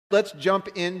Let's jump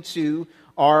into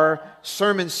our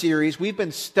sermon series. We've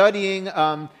been studying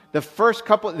the first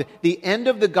couple, the end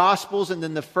of the Gospels, and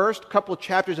then the first couple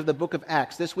chapters of the book of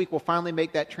Acts. This week we'll finally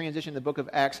make that transition to the book of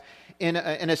Acts in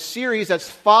a series that's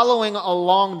following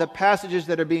along the passages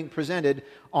that are being presented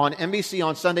on NBC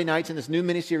on Sunday nights in this new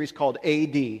miniseries called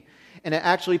AD. And it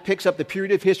actually picks up the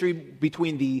period of history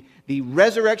between the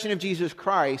resurrection of Jesus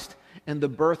Christ and the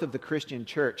birth of the Christian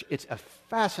church. It's a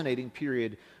fascinating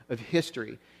period of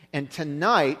history. And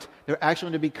tonight, they're actually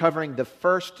going to be covering the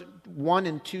first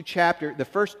two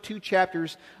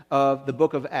chapters of the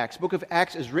book of Acts. The book of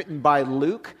Acts is written by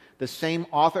Luke, the same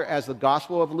author as the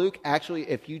Gospel of Luke. Actually,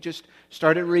 if you just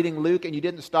started reading Luke and you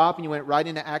didn't stop and you went right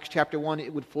into Acts chapter 1,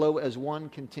 it would flow as one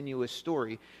continuous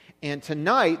story. And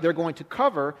tonight, they're going to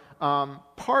cover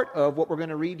part of what we're going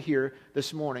to read here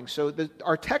this morning. So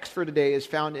our text for today is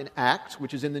found in Acts,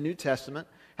 which is in the New Testament.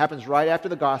 Happens right after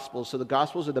the Gospels. So the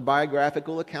Gospels are the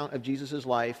biographical account of Jesus'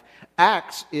 life.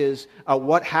 Acts is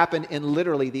what happened in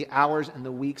literally the hours and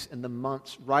the weeks and the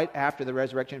months right after the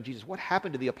resurrection of Jesus. What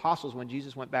happened to the apostles when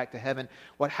Jesus went back to heaven?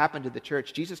 What happened to the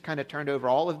church? Jesus kind of turned over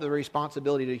all of the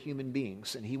responsibility to human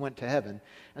beings, and he went to heaven.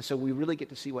 And so we really get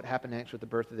to see what happened next with the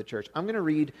birth of the church. I'm going to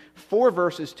read 4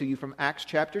 verses to you from Acts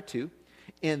chapter 2.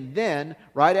 And then,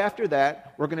 right after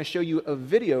that, we're going to show you a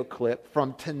video clip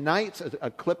from a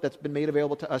clip that's been made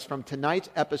available to us from tonight's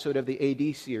episode of the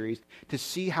AD series to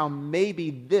see how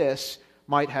maybe this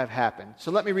might have happened.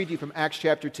 So let me read you from Acts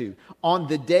chapter 2. On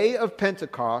the day of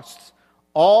Pentecost,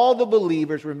 all the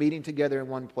believers were meeting together in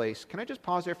one place. Can I just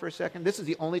pause there for a second? This is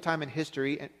the only time in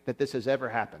history that this has ever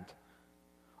happened.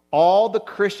 All the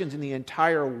Christians in the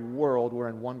entire world were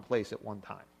in one place at one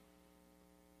time.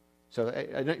 So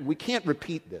we can't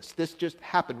repeat this. This just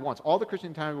happened once. All the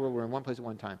Christians in the entire world were in one place at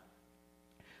one time.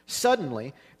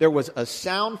 Suddenly, there was a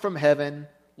sound from heaven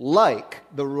like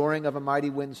the roaring of a mighty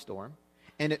windstorm,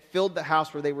 and it filled the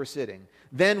house where they were sitting.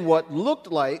 Then what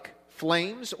looked like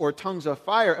flames or tongues of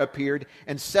fire appeared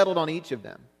and settled on each of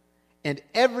them. And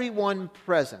everyone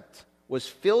present was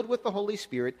filled with the Holy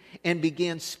Spirit and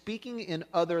began speaking in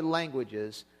other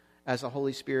languages as the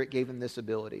Holy Spirit gave him this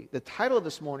ability. The title of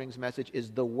this morning's message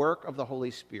is The Work of the Holy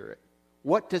Spirit.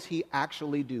 What does he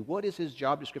actually do? What is his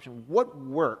job description? What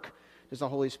work does the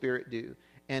Holy Spirit do?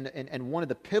 And one of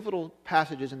the pivotal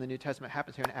passages in the New Testament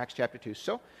happens here in Acts chapter 2.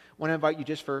 So I want to invite you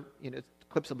just for,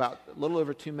 clips about a little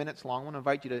over 2 minutes long. I want to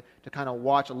invite you to kind of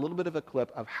watch a little bit of a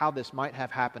clip of how this might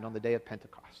have happened on the day of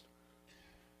Pentecost.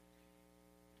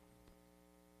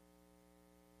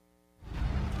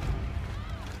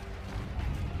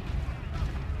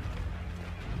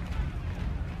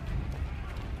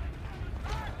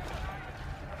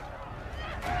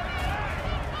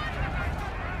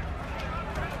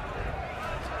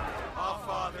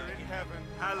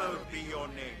 Hallowed be your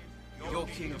name. Your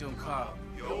kingdom come.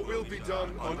 Your will be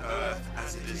done on earth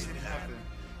as it is in heaven.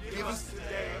 Give us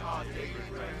today our daily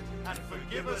bread, and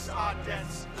forgive us our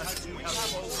debts as we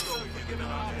have also forgiven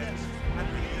our debtors. And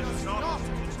lead us not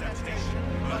into temptation,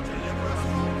 but deliver us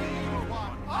from evil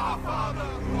one. Our Father,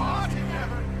 who art in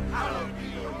heaven, hallowed be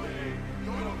your name.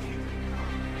 Your kingdom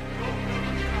come. Your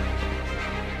will be done.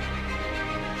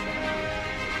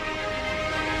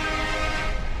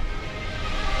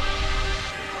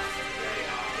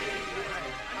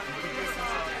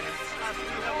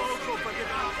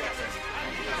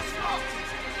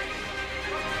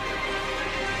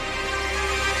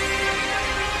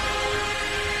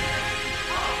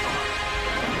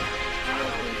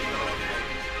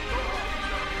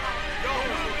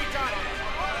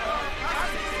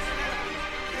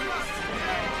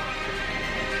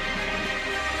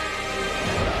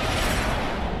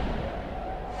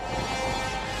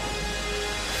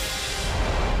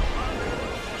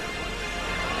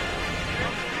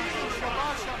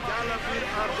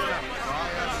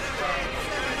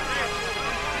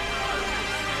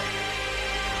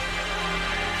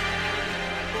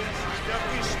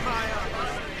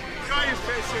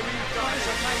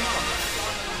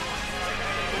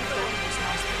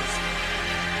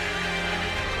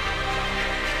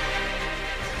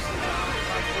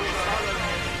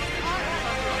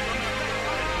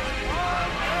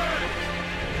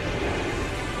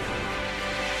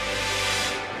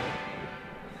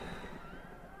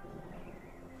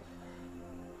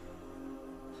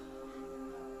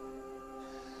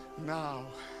 Now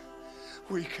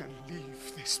we can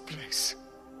leave this place.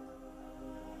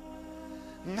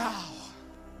 Now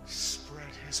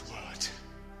spread his word.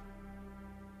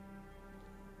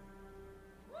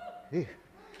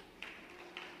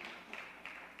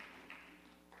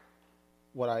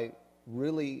 What I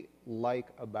really like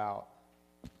about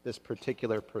this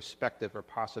particular perspective or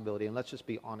possibility. And let's just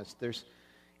be honest.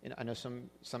 I know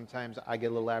sometimes I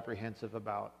get a little apprehensive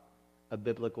about a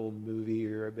biblical movie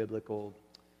or a biblical,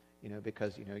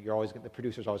 because the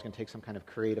producer's always going to take some kind of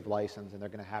creative license, and they're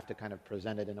going to have to kind of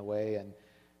present it in a way. And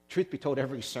truth be told,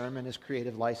 every sermon is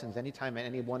creative license. Anytime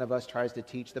any one of us tries to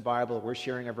teach the Bible, we're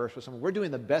sharing a verse with someone, we're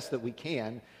doing the best that we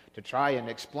can to try and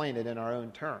explain it in our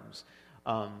own terms.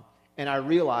 And I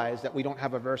realize that we don't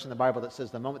have a verse in the Bible that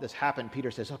says the moment this happened, Peter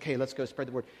says, okay, let's go spread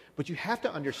the word. But you have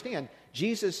to understand,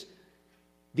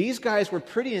 these guys were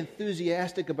pretty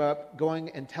enthusiastic about going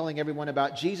and telling everyone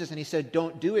about Jesus, and he said,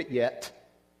 don't do it yet.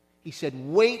 He said,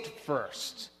 wait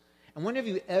first. And when have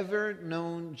you ever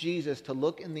known Jesus to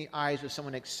look in the eyes of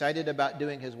someone excited about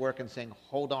doing his work and saying,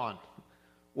 hold on,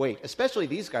 wait? Especially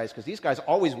these guys, because these guys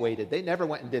always waited. They never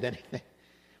went and did anything.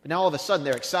 But now all of a sudden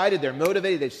they're excited, they're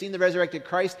motivated, they've seen the resurrected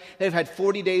Christ, they've had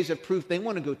 40 days of proof. They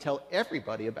want to go tell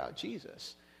everybody about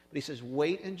Jesus. But he says,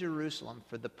 wait in Jerusalem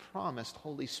for the promised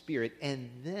Holy Spirit,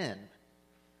 and then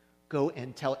go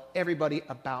and tell everybody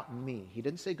about me. He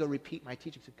didn't say go repeat my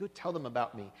teaching. He said go tell them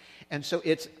about me. And so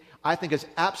I think it's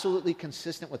absolutely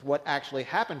consistent with what actually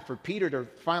happened for Peter to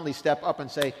finally step up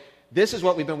and say, this is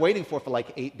what we've been waiting for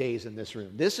like 8 days in this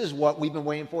room. This is what we've been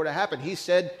waiting for to happen. He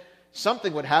said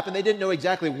something would happen. They didn't know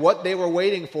exactly what they were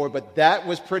waiting for, but that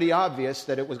was pretty obvious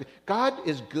that it was. God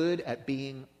is good at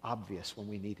being obvious when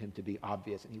we need him to be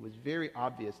obvious, and he was very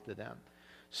obvious to them.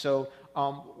 So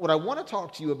what I want to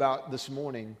talk to you about this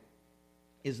morning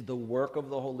is the work of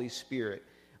the Holy Spirit.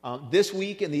 This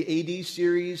week in the AD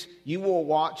series, you will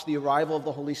watch the arrival of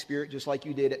the Holy Spirit just like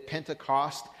you did at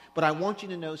Pentecost. But I want you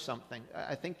to know something.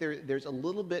 I think there's a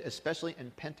little bit, especially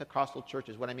in Pentecostal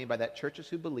churches, what I mean by that, churches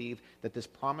who believe that this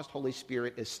promised Holy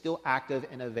Spirit is still active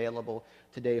and available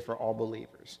today for all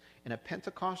believers. In a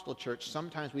Pentecostal church,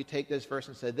 sometimes we take this verse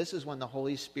and say, this is when the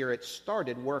Holy Spirit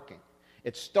started working.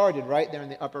 It started right there in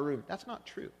the upper room. That's not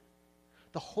true.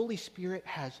 The Holy Spirit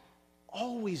has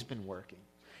always been working.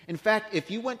 In fact,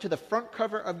 if you went to the front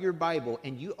cover of your Bible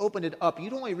and you opened it up,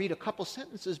 you'd only read a couple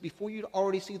sentences before you'd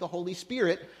already see the Holy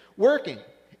Spirit working.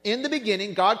 In the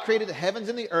beginning, God created the heavens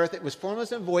and the earth. It was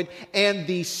formless and void. And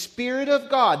the Spirit of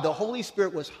God, the Holy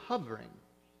Spirit, was hovering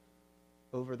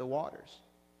over the waters.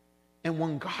 And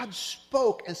when God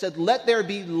spoke and said, let there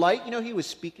be light, you know who he was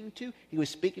speaking to? He was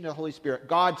speaking to the Holy Spirit.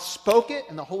 God spoke it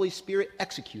and the Holy Spirit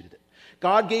executed it.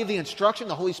 God gave the instruction,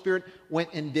 the Holy Spirit went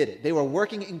and did it. They were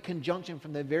working in conjunction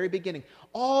from the very beginning.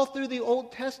 All through the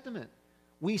Old Testament,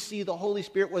 we see the Holy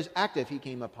Spirit was active. He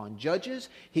came upon judges,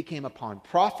 he came upon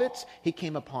prophets, he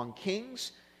came upon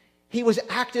kings. He was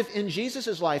active in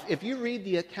Jesus' life. If you read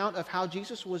the account of how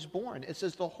Jesus was born, it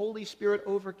says the Holy Spirit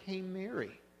overcame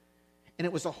Mary. And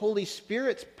it was the Holy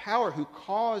Spirit's power who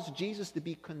caused Jesus to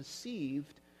be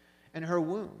conceived in her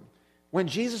womb. When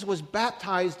Jesus was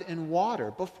baptized in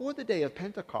water before the day of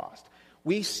Pentecost,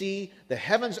 we see the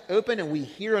heavens open and we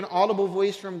hear an audible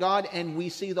voice from God, and we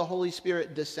see the Holy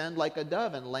Spirit descend like a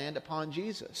dove and land upon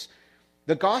Jesus.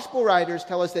 The gospel writers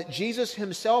tell us that Jesus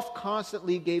himself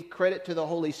constantly gave credit to the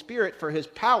Holy Spirit for his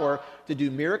power to do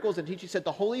miracles and teach. He said,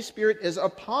 the Holy Spirit is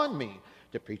upon me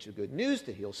to preach the good news,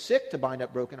 to heal sick, to bind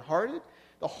up brokenhearted.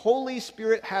 The Holy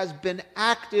Spirit has been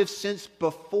active since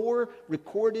before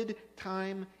recorded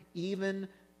time even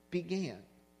began.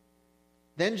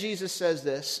 Then Jesus says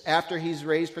this after he's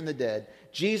raised from the dead.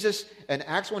 Jesus, in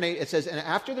Acts 1:8, it says, and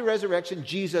after the resurrection,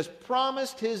 Jesus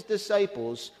promised his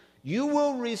disciples, you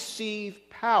will receive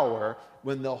power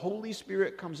when the Holy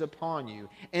Spirit comes upon you.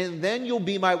 And then you'll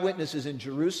be my witnesses in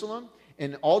Jerusalem,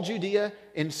 in all Judea,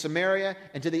 in Samaria,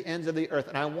 and to the ends of the earth.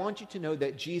 And I want you to know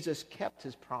that Jesus kept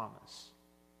his promise.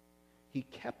 He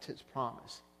kept his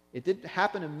promise. It didn't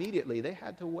happen immediately. They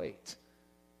had to wait.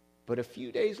 But a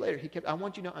few days later, I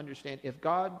want you to understand, if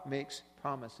God makes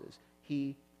promises,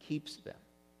 he keeps them.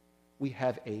 We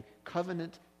have a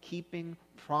covenant-keeping,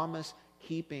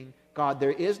 promise-keeping God.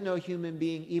 There is no human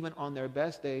being, even on their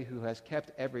best day, who has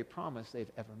kept every promise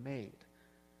they've ever made.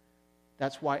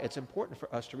 That's why it's important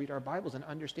for us to read our Bibles and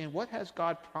understand, what has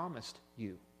God promised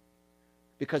you?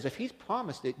 Because if he's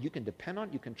promised it, you can depend on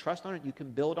it, you can trust on it, you can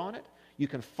build on it, you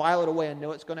can file it away and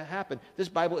know it's going to happen. This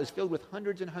Bible is filled with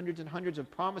hundreds and hundreds and hundreds of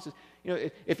promises. You know,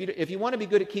 if you want to be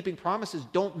good at keeping promises,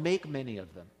 don't make many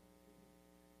of them.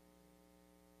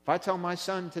 If I tell my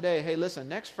son today, hey, listen,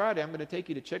 next Friday I'm going to take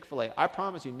you to Chick-fil-A. I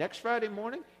promise you, next Friday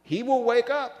morning, he will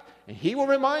wake up and he will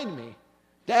remind me,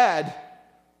 Dad,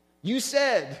 you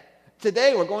said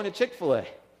today we're going to Chick-fil-A.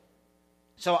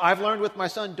 So I've learned with my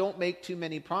son, don't make too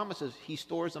many promises. He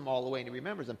stores them all away and he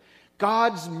remembers them.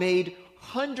 God's made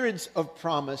hundreds of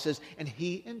promises and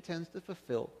he intends to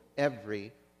fulfill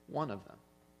every one of them.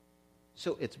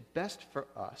 So it's best for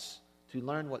us to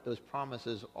learn what those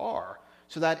promises are,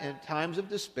 so that in times of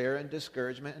despair and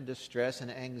discouragement and distress and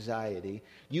anxiety,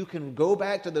 you can go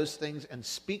back to those things and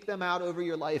speak them out over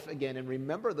your life again and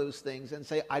remember those things and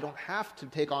say, I don't have to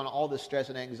take on all this stress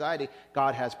and anxiety.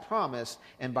 God has promised,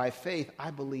 and by faith,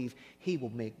 I believe he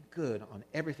will make good on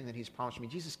everything that he's promised me.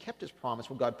 Jesus kept his promise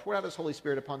when God poured out his Holy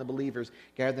Spirit upon the believers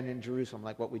gathered in Jerusalem,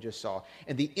 like what we just saw.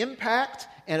 And the impact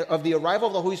of the arrival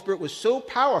of the Holy Spirit was so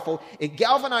powerful, it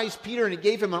galvanized Peter and it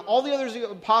gave him and all the other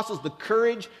apostles the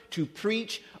courage to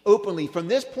preach openly. From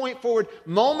this point forward,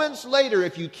 moments later,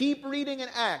 if you keep reading in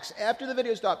Acts, after the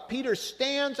video stopped, Peter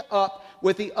stands up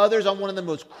with the others on one of the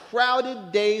most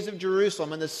crowded days of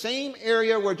Jerusalem, in the same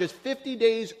area where just 50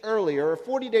 days earlier,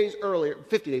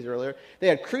 they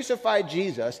had crucified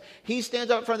Jesus. He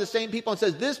stands up in front of the same people and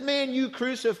says, this man you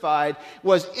crucified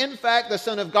was in fact the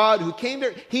Son of God who came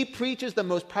there. He preaches the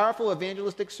most powerful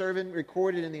evangelistic sermon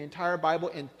recorded in the entire Bible,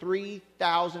 and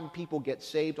 3,000 people get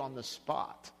saved on the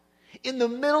spot. In the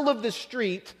middle of the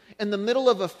street, in the middle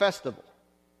of a festival.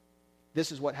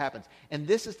 This is what happens. And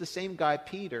this is the same guy,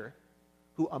 Peter,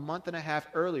 who a month and a half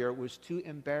earlier was too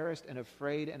embarrassed and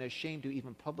afraid and ashamed to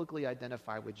even publicly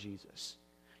identify with Jesus.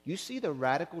 You see the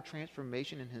radical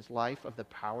transformation in his life of the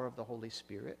power of the Holy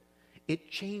Spirit?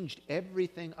 It changed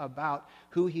everything about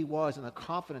who he was, and the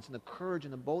confidence and the courage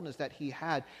and the boldness that he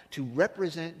had to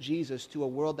represent Jesus to a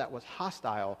world that was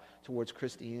hostile towards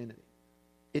Christianity.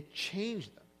 It changed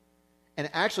them. And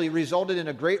actually resulted in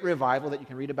a great revival that you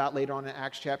can read about later on in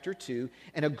Acts chapter 2,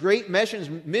 and a great missions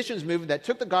movement that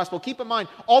took the gospel. Keep in mind,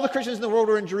 all the Christians in the world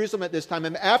were in Jerusalem at this time.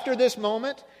 And after this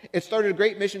moment, it started a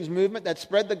great missions movement that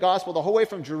spread the gospel the whole way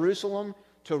from Jerusalem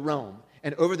to Rome.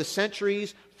 And over the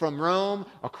centuries, from Rome,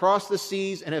 across the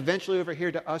seas, and eventually over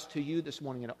here to us, to you this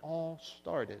morning. And it all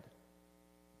started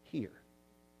here.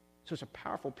 So it's a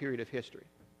powerful period of history.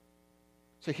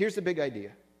 So here's the big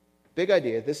idea. Big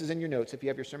idea, this is in your notes. If you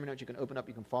have your sermon notes, you can open up,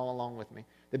 you can follow along with me.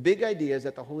 The big idea is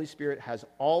that the Holy Spirit has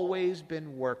always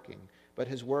been working, but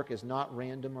his work is not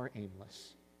random or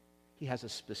aimless. He has a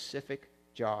specific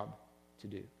job to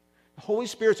do. The Holy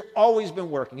Spirit's always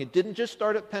been working. It didn't just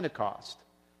start at Pentecost.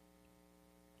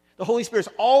 The Holy Spirit's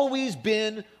always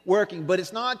been working, but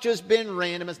it's not just been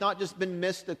random. It's not just been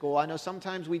mystical. I know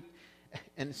sometimes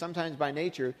sometimes by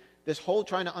nature, this whole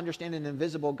trying to understand an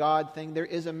invisible God thing, there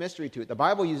is a mystery to it. The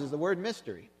Bible uses the word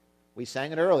mystery. We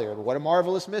sang it earlier. What a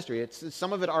marvelous mystery. It's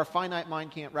some of it our finite mind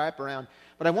can't wrap around.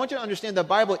 But I want you to understand the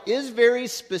Bible is very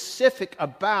specific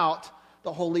about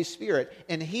the Holy Spirit.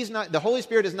 And the Holy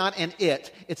Spirit is not an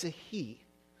it, it's a he.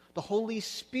 The Holy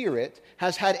Spirit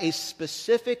has had a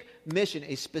specific mission,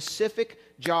 a specific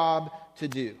job to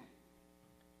do.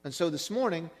 And so this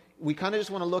morning, we kind of just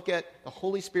want to look at the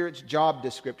Holy Spirit's job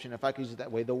description, if I could use it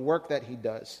that way, the work that he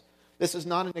does. This is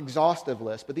not an exhaustive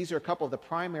list, but these are a couple of the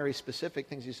primary specific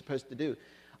things he's supposed to do.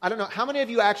 I don't know, how many of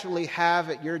you actually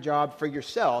have at your job for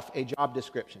yourself a job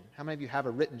description? How many of you have a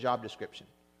written job description?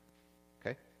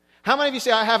 Okay. How many of you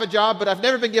say, I have a job, but I've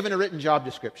never been given a written job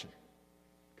description?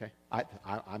 Okay.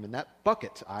 I'm in that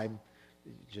bucket.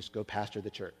 Just go pastor the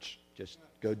church. Just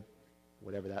go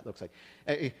whatever that looks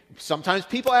like. Sometimes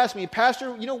people ask me,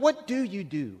 Pastor, what do you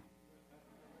do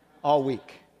all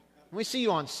week? When we see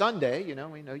you on Sunday,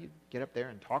 we know you get up there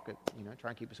and talk, try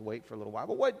and keep us awake for a little while.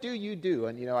 But what do you do?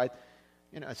 And,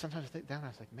 sometimes I think down, I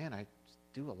was like, man, I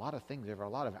do a lot of things over a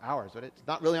lot of hours. But it's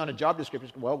not really on a job description.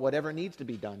 Well, whatever needs to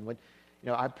be done.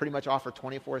 I pretty much offer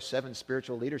 24/7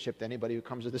 spiritual leadership to anybody who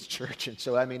comes to this church. And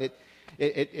so,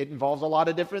 it involves a lot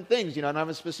of different things. I don't have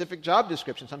a specific job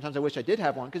description. Sometimes I wish I did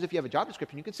have one, because if you have a job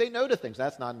description, you can say no to things.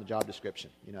 That's not in the job description.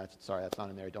 That's not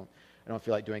in there. I don't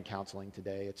feel like doing counseling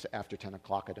today. It's after 10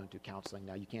 o'clock. I don't do counseling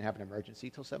now. You can't have an emergency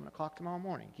till 7 o'clock tomorrow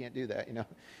morning. You can't do that,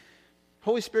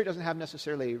 Holy Spirit doesn't have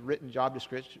necessarily a written job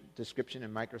description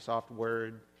in Microsoft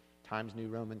Word, Times New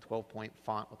Roman 12-point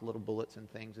font with little bullets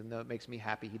and things, and though it makes me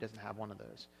happy, he doesn't have one of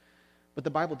those. But the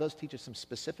Bible does teach us some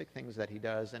specific things that he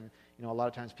does, and a lot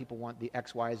of times people want the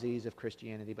X, Y, Z's of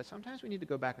Christianity, but sometimes we need to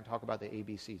go back and talk about the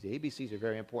ABCs. The ABCs are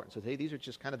very important, so these are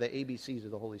just kind of the ABCs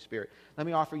of the Holy Spirit. Let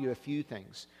me offer you a few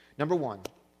things. Number one,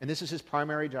 and this is his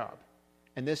primary job,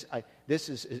 and this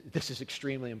is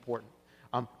extremely important.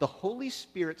 The Holy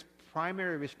Spirit's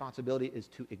primary responsibility is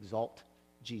to exalt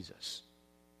Jesus.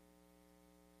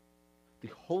 The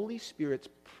Holy Spirit's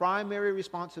primary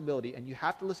responsibility, and you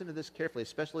have to listen to this carefully,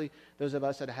 especially those of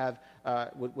us that have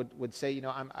would say,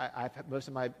 most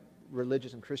of my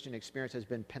religious and Christian experience has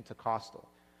been Pentecostal.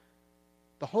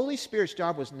 The Holy Spirit's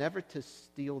job was never to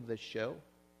steal the show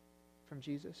from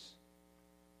Jesus.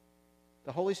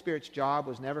 The Holy Spirit's job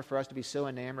was never for us to be so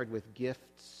enamored with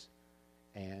gifts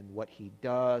and what he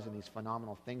does and these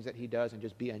phenomenal things that he does and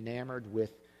just be enamored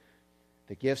with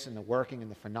the gifts and the working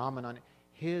and the phenomenon.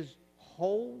 His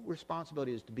whole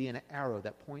responsibility is to be an arrow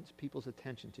that points people's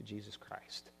attention to Jesus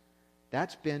Christ.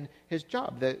 That's been his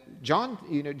job.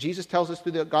 Jesus tells us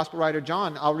through the gospel writer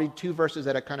John, I'll read two verses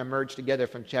that are kind of merged together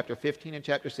from chapter 15 and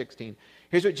chapter 16.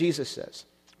 Here's what Jesus says.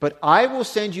 But I will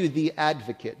send you the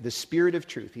advocate, the Spirit of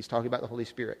truth. He's talking about the Holy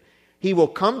Spirit. He will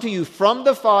come to you from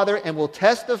the Father and will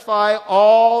testify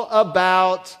all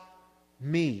about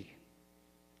me.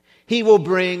 He will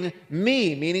bring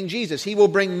me, meaning Jesus, he will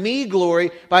bring me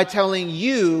glory by telling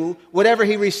you whatever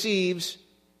he receives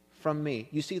from me.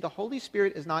 You see, the Holy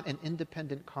Spirit is not an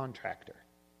independent contractor.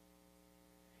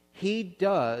 He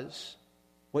does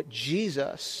what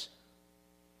Jesus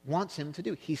wants him to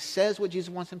do. He says what Jesus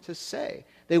wants him to say.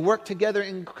 They work together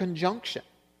in conjunction.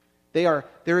 They're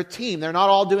a team. They're not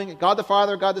all doing it. God the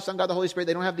Father, God the Son, God the Holy Spirit.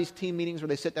 They don't have these team meetings where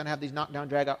they sit down and have these knockdown,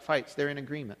 drag-out fights. They're in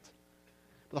agreement.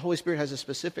 But the Holy Spirit has a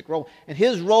specific role. And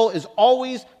his role is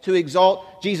always to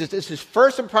exalt Jesus. This is his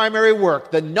first and primary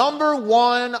work. The number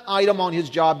one item on his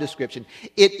job description.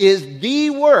 It is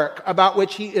the work about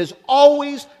which he is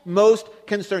always most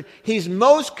concerned. He's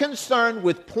most concerned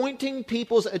with pointing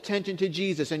people's attention to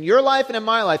Jesus. In your life and in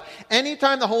my life,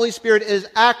 anytime the Holy Spirit is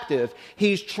active,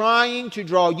 he's trying to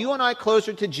draw you and I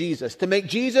closer to Jesus, to make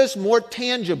Jesus more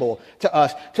tangible to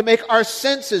us, to make our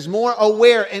senses more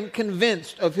aware and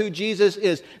convinced of who Jesus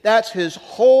is. That's his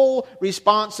whole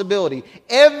responsibility.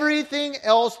 Everything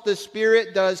else the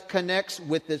Spirit does connects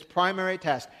with this primary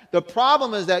task. The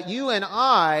problem is that you and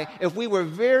I, if we were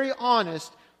very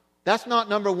honest, that's not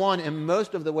number one in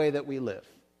most of the way that we live.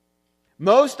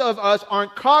 Most of us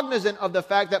aren't cognizant of the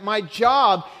fact that my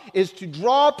job is to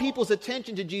draw people's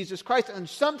attention to Jesus Christ, and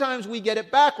sometimes we get it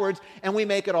backwards and we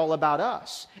make it all about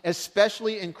us,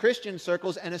 especially in Christian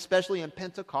circles and especially in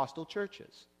Pentecostal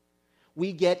churches.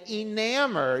 We get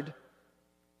enamored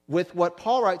with what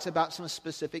Paul writes about some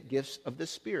specific gifts of the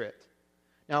Spirit.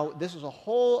 Now, this is a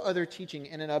whole other teaching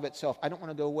in and of itself. I don't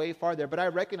want to go way far there, but I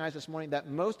recognize this morning that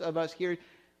most of us here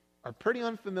are pretty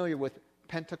unfamiliar with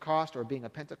Pentecost or being a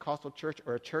Pentecostal church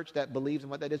or a church that believes in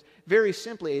what that is. Very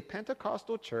simply, a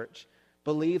Pentecostal church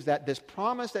believes that this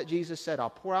promise that Jesus said,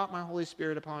 I'll pour out my Holy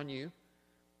Spirit upon you.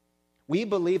 We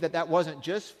believe that that wasn't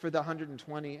just for the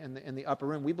 120 in the upper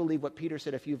room. We believe what Peter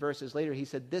said a few verses later. He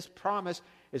said, this promise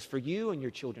is for you and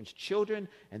your children's children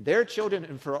and their children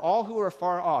and for all who are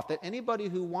far off, that anybody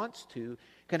who wants to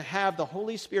can have the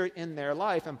Holy Spirit in their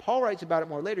life. And Paul writes about it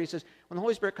more later. He says, when the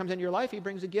Holy Spirit comes into your life, he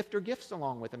brings a gift or gifts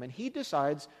along with him. And he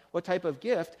decides what type of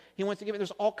gift he wants to give.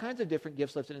 There's all kinds of different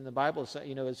gifts listed in the Bible. So,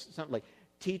 it's something like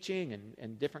teaching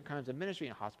and different kinds of ministry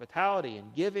and hospitality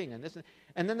and giving and this.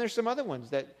 And then there's some other ones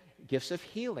that gifts of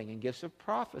healing and gifts of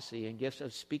prophecy and gifts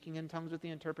of speaking in tongues with the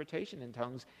interpretation in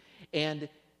tongues. And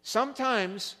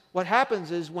sometimes what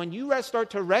happens is when you start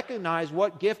to recognize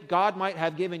what gift God might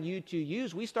have given you to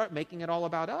use, we start making it all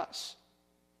about us.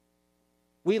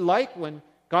 We like when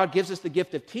God gives us the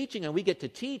gift of teaching and we get to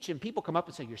teach and people come up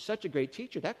and say, you're such a great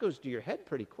teacher. That goes to your head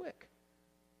pretty quick.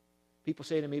 People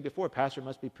say to me before, Pastor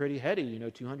must be pretty heady.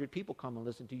 200 people come and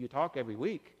listen to you talk every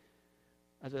week.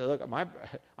 I said, look,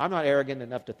 I'm not arrogant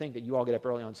enough to think that you all get up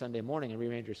early on Sunday morning and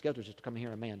rearrange your schedules just to come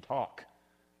hear a man talk.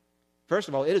 First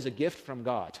of all, it is a gift from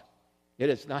God. That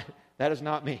is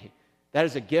not me. That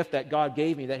is a gift that God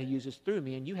gave me that he uses through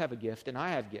me, and you have a gift and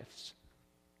I have gifts.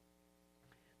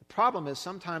 The problem is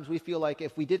sometimes we feel like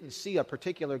if we didn't see a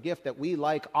particular gift that we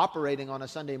like operating on a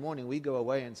Sunday morning, we go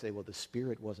away and say, well, the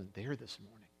Spirit wasn't there this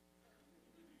morning.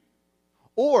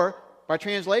 Or, by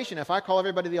translation, if I call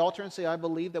everybody to the altar and say, I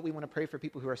believe that we want to pray for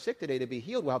people who are sick today to be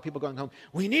healed, we'll have people going home,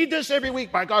 we need this every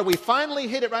week. By God, we finally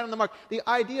hit it right on the mark. The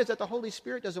idea is that the Holy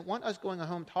Spirit doesn't want us going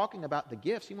home talking about the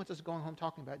gifts. He wants us going home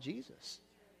talking about Jesus.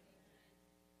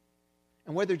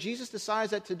 And whether Jesus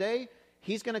decides that today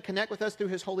he's going to connect with us through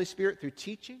his Holy Spirit through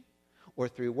teaching or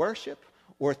through worship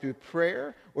or through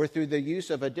prayer, or through the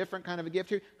use of a different kind of a gift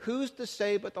here, who's to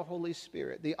say but the Holy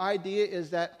Spirit? The idea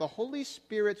is that the Holy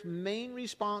Spirit's main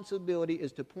responsibility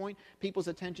is to point people's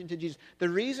attention to Jesus. The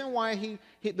reason why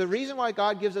the reason why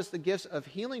God gives us the gifts of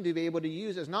healing to be able to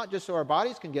use is not just so our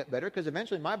bodies can get better, because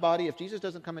eventually my body, if Jesus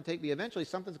doesn't come and take me, eventually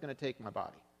something's going to take my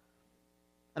body.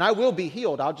 And I will be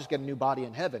healed. I'll just get a new body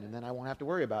in heaven, and then I won't have to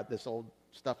worry about this old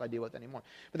stuff I deal with anymore.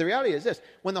 But the reality is this: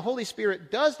 when the Holy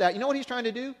Spirit does that, you know what he's trying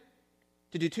to do?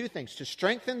 To do two things: to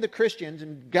strengthen the Christians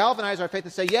and galvanize our faith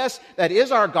and say, yes, that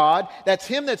is our God. That's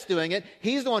him that's doing it.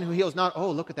 He's the one who heals, not,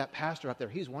 oh, look at that pastor up there.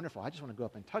 He's wonderful. I just want to go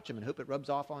up and touch him and hope it rubs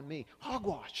off on me.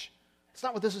 Hogwash. That's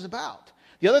not what this is about.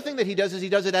 The other thing that he does is he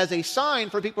does it as a sign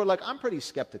for people who are like, I'm pretty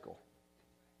skeptical.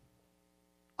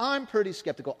 I'm pretty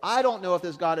skeptical. I don't know if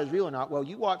this God is real or not. Well,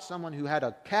 you watch someone who had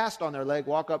a cast on their leg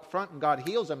walk up front and God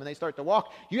heals them and they start to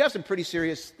walk. You have some pretty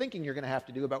serious thinking you're going to have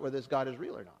to do about whether this God is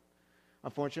real or not.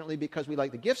 Unfortunately, because we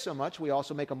like the gift so much, we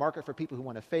also make a market for people who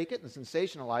want to fake it and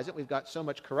sensationalize it. We've got so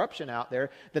much corruption out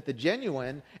there that the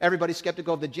genuine, everybody's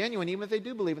skeptical of the genuine, even if they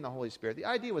do believe in the Holy Spirit. The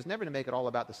idea was never to make it all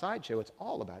about the sideshow. It's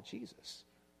all about Jesus.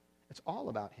 It's all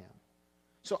about Him.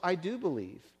 So I do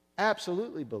believe,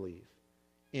 absolutely believe,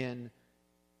 in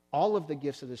all of the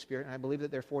gifts of the Spirit, and I believe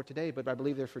that they're for today, but I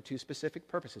believe they're for two specific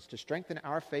purposes: to strengthen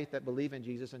our faith that believe in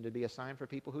Jesus and to be a sign for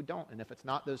people who don't. And if it's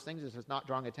not those things, if it's not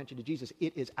drawing attention to Jesus,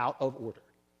 it is out of order.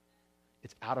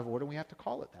 It's out of order, and we have to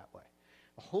call it that way.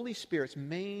 The Holy Spirit's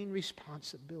main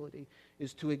responsibility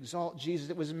is to exalt Jesus.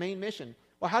 It was his main mission.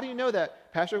 Well, how do you know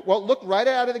that, Pastor? Well, look right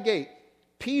out of the gate.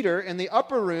 Peter in the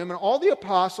upper room and all the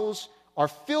apostles are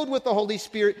filled with the Holy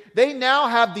Spirit. They now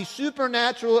have the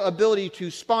supernatural ability to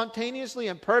spontaneously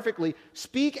and perfectly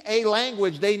speak a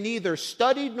language they neither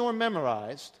studied nor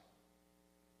memorized.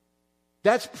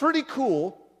 That's pretty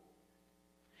cool.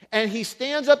 And he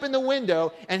stands up in the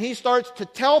window and he starts to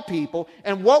tell people.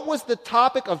 And what was the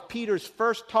topic of Peter's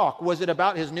first talk? Was it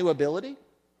about his new ability?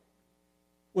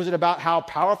 Was it about how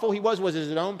powerful he was? Was it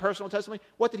his own personal testimony?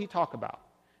 What did he talk about?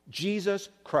 Jesus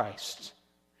Christ.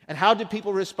 And how did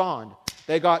people respond?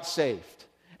 They got saved.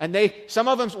 And some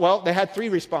of them, well, they had three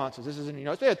responses. This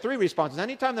isn't, they had three responses.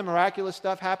 Anytime the miraculous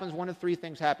stuff happens, one of three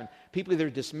things happen. People either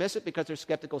dismiss it because they're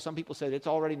skeptical. Some people say it's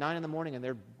already 9 in the morning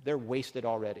and they're wasted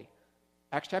already.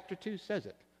 Acts chapter 2 says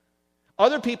it.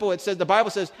 Other people, the Bible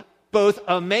says, both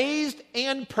amazed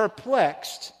and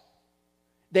perplexed,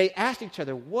 they asked each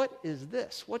other, what is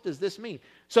this? What does this mean?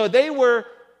 So they were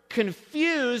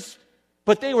confused,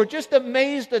 but they were just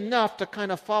amazed enough to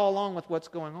kind of follow along with what's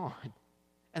going on.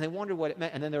 And they wondered what it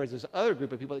meant. And then there was this other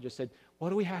group of people that just said, what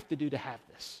do we have to do to have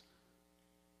this?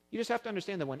 You just have to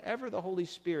understand that whenever the Holy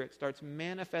Spirit starts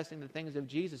manifesting the things of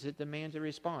Jesus, it demands a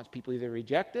response. People either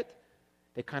reject it,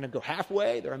 they kind of go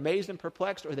halfway, they're amazed and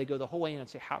perplexed, or they go the whole way in and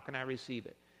say, how can I receive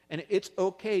it? And it's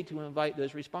okay to invite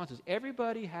those responses.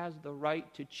 Everybody has the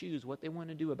right to choose what they want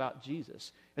to do about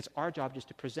Jesus. It's our job just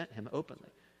to present him openly.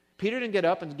 Peter didn't get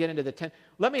up and get into the tent.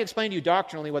 Let me explain to you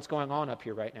doctrinally what's going on up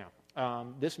here right now.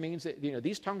 This means that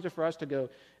these tongues are for us to go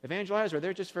evangelize, or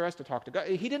they're just for us to talk to God.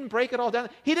 He didn't break it all down.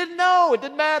 He didn't know. It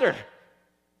didn't matter.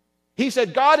 He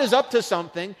said, God is up to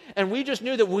something, and we just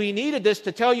knew that we needed this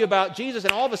to tell you about Jesus,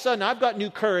 and all of a sudden, I've got new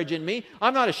courage in me.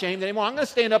 I'm not ashamed anymore. I'm going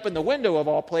to stand up in the window of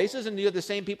all places, and you're the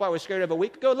same people I was scared of a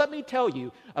week ago. Let me tell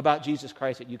you about Jesus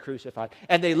Christ that you crucified.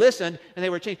 And they listened, and they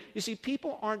were changed. You see,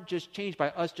 people aren't just changed by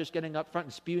us just getting up front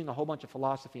and spewing a whole bunch of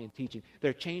philosophy and teaching.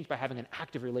 They're changed by having an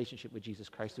active relationship with Jesus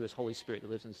Christ through his Holy Spirit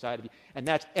that lives inside of you. And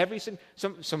that's every single...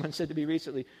 Someone said to me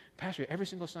recently, Pastor, every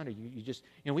single Sunday, you just...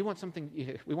 we want something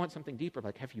deeper.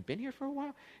 Like, have you been here for a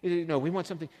while? We want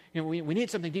something, we need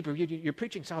something deeper. You're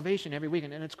preaching salvation every week,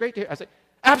 and it's great to hear. I was like,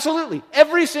 absolutely.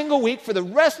 Every single week for the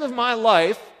rest of my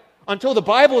life, until the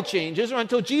Bible changes or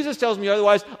until Jesus tells me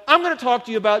otherwise, I'm going to talk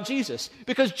to you about Jesus,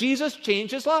 because Jesus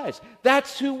changes lives.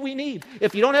 That's who we need.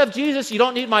 If you don't have Jesus, you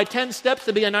don't need my 10 steps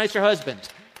to be a nicer husband,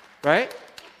 right?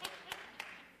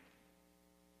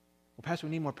 Well, Pastor,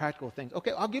 we need more practical things.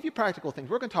 Okay, I'll give you practical things.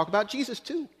 We're going to talk about Jesus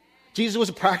too. Jesus was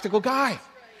a practical guy.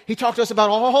 He talked to us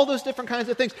about all those different kinds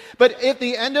of things. But at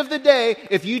the end of the day,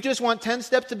 if you just want 10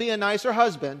 steps to be a nicer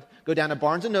husband, go down to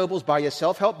Barnes & Noble's, buy you a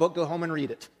self-help book, go home and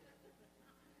read it.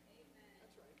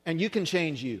 And you can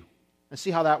change you and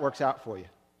see how that works out for you.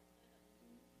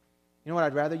 You know what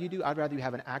I'd rather you do? I'd rather you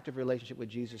have an active relationship with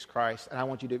Jesus Christ, and I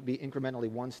want you to be incrementally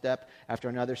one step after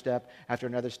another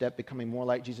step, becoming more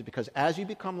like Jesus, because as you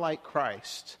become like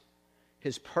Christ,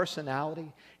 his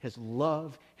personality, his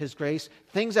love, his grace,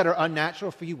 things that are unnatural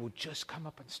for you will just come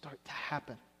up and start to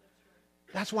happen.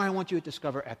 That's why I want you to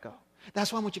Discover Echo.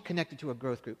 That's why I want you connected to a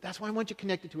growth group. That's why I want you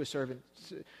connected to a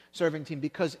serving team,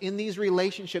 because in these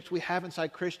relationships we have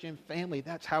inside Christian family,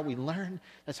 that's how we learn,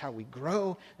 that's how we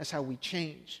grow, that's how we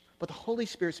change. But the Holy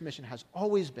Spirit's mission has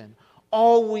always been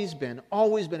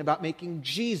about making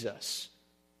Jesus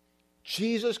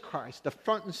Christ, the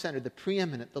front and center, the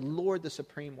preeminent, the Lord, the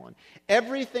supreme one.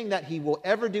 Everything that he will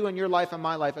ever do in your life and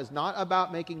my life is not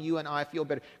about making you and I feel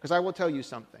better. Because I will tell you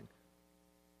something.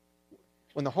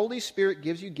 When the Holy Spirit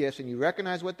gives you gifts and you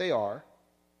recognize what they are,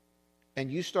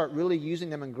 and you start really using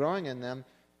them and growing in them,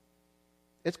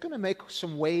 it's going to make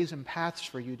some ways and paths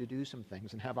for you to do some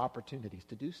things and have opportunities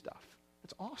to do stuff.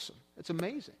 It's awesome. It's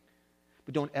amazing.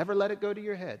 But don't ever let it go to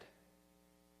your head.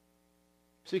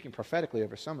 Speaking prophetically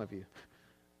over some of you.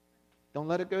 Don't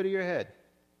let it go to your head.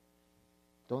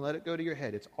 Don't let it go to your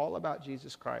head. It's all about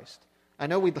Jesus Christ. I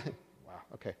know wow,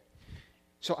 okay.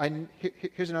 So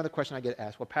here's another question I get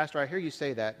asked. Well, Pastor, I hear you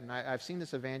say that, and I've seen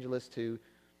this evangelist who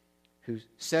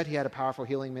said he had a powerful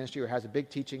healing ministry or has a big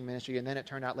teaching ministry, and then it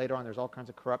turned out later on there's all kinds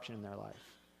of corruption in their life.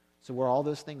 So were all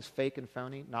those things fake and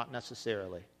phony? Not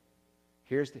necessarily.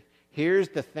 Here's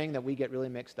the thing that we get really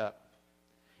mixed up.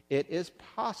 It is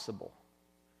possible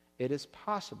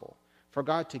for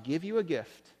God to give you a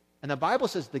gift, and the Bible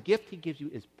says the gift he gives you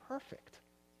is perfect.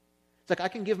 It's like I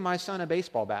can give my son a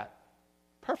baseball bat.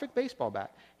 Perfect baseball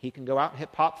bat. He can go out and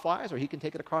hit pop flies, or he can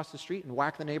take it across the street and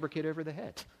whack the neighbor kid over the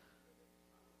head.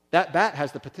 That bat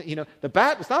has the potential. The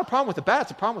bat, it's not a problem with the bat,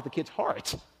 it's a problem with the kid's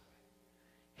heart.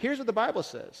 Here's what the Bible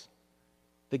says.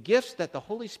 The gifts that the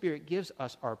Holy Spirit gives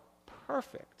us are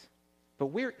perfect, but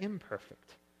we're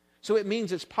imperfect. So it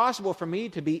means it's possible for me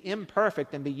to be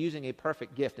imperfect and be using a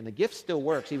perfect gift, and the gift still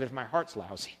works even if my heart's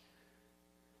lousy.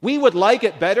 We would like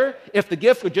it better if the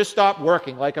gift would just stop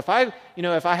working. Like if I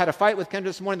had a fight with Kendra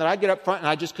this morning, that I'd get up front and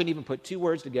I just couldn't even put two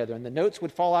words together, and the notes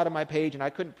would fall out of my page and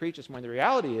I couldn't preach this morning. The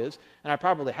reality is, and I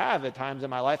probably have at times in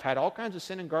my life, had all kinds of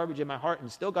sin and garbage in my heart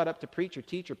and still got up to preach or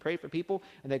teach or pray for people,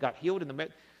 and they got healed in the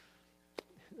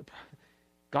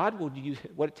God will do,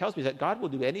 what it tells me is that God will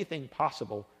do anything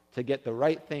possible to get the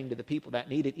right thing to the people that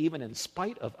need it, even in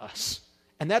spite of us.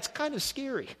 And that's kind of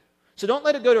scary. So don't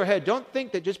let it go to our head. Don't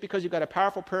think that just because you've got a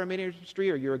powerful prayer ministry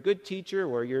or you're a good teacher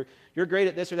or you're great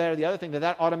at this or that or the other thing,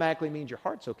 that automatically means your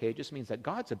heart's okay. It just means that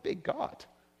God's a big God.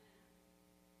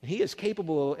 And he is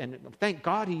capable, and thank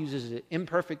God he uses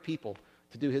imperfect people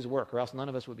to do his work, or else none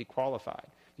of us would be qualified.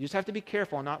 You just have to be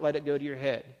careful and not let it go to your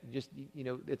head.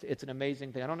 It's an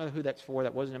amazing thing. I don't know who that's for.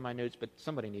 That wasn't in my notes, but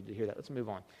somebody needed to hear that. Let's move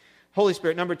on. Holy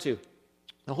Spirit, number 2.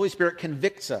 The Holy Spirit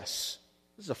convicts us.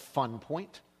 This is a fun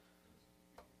point.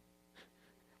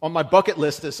 On my bucket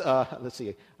list is, let's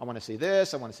see, I want to see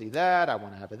this, I want to see that, I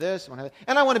want to have this,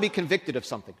 and I want to be convicted of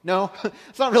something. No,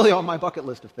 it's not really on my bucket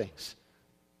list of things.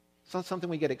 It's not something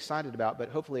we get excited about, but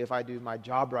hopefully if I do my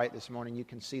job right this morning, you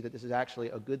can see that this is actually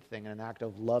a good thing and an act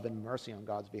of love and mercy on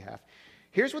God's behalf.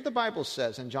 Here's what the Bible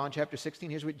says in John chapter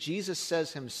 16. Here's what Jesus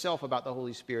says himself about the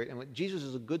Holy Spirit. And Jesus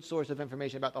is a good source of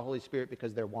information about the Holy Spirit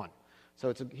because they're one.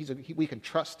 So we can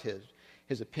trust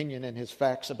his opinion and his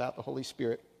facts about the Holy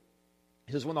Spirit.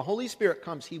 He says, when the Holy Spirit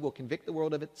comes, he will convict the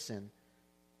world of its sin.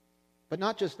 But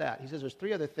not just that. He says there's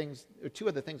 2 other things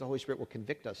the Holy Spirit will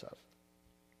convict us of.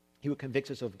 He will convict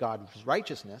us of God's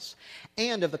righteousness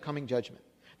and of the coming judgment.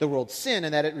 The world's sin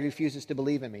and that it refuses to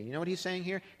believe in me. You know what he's saying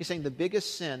here? He's saying the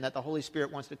biggest sin that the Holy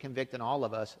Spirit wants to convict in all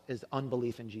of us is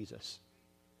unbelief in Jesus.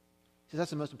 He says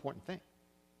that's the most important thing.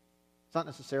 It's not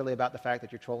necessarily about the fact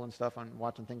that you're trolling stuff on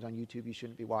watching things on YouTube you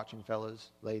shouldn't be watching,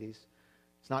 fellas, ladies.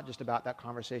 It's not just about that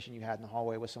conversation you had in the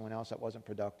hallway with someone else that wasn't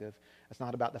productive. It's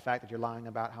not about the fact that you're lying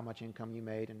about how much income you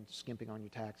made and skimping on your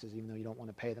taxes even though you don't want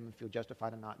to pay them and feel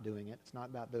justified in not doing it. It's not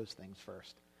about those things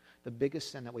first. The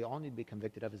biggest sin that we all need to be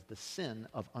convicted of is the sin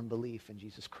of unbelief in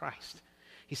Jesus Christ.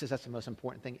 He says that's the most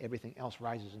important thing. Everything else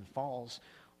rises and falls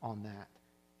on that.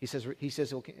 He says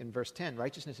in verse 10,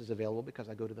 righteousness is available because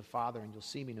I go to the Father and you'll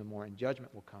see me no more, and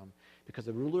judgment will come because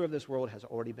the ruler of this world has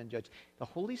already been judged. The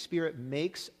Holy Spirit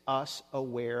makes us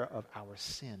aware of our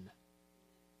sin.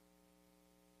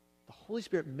 The Holy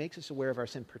Spirit makes us aware of our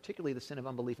sin, particularly the sin of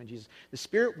unbelief in Jesus. The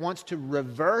Spirit wants to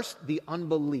reverse the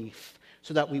unbelief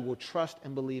so that we will trust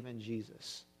and believe in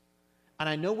Jesus. And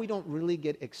I know we don't really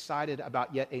get excited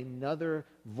about yet another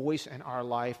voice in our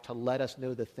life to let us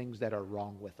know the things that are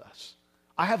wrong with us.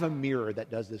 I have a mirror that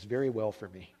does this very well for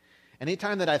me.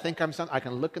 Anytime that I think I'm something, I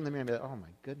can look in the mirror and be like, oh my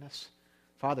goodness,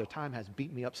 Father Time has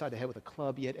beat me upside the head with a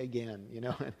club yet again,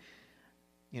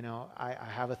 I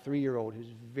have a 3-year-old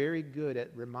who's very good at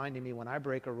reminding me when I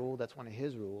break a rule, that's one of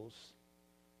his rules.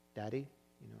 Daddy,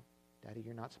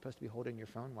 you're not supposed to be holding your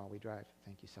phone while we drive.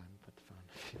 Thank you, son. Put the phone.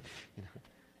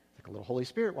 It's like a little Holy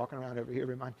Spirit walking around over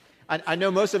here. I know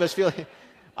most of us feel.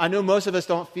 I know most of us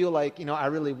don't feel like, I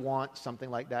really want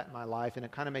something like that in my life, and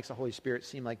it kind of makes the Holy Spirit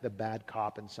seem like the bad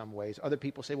cop in some ways. Other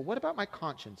people say, well, what about my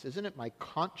conscience? Isn't it my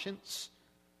conscience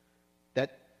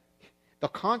that the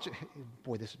conscience...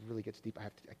 Boy, this really gets deep.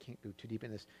 I can't go too deep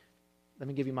in this. Let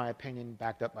me give you my opinion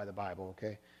backed up by the Bible,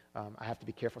 okay? I have to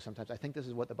be careful sometimes. I think this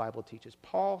is what the Bible teaches.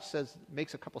 Paul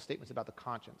makes a couple statements about the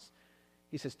conscience.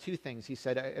 He says 2 things. He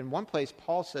said, in one place,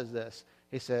 Paul says this.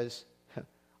 He says,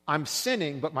 I'm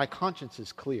sinning, but my conscience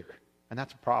is clear. And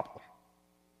that's a problem.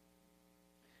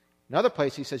 Another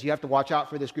place, he says, you have to watch out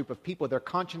for this group of people. Their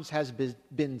conscience has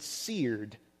been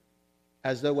seared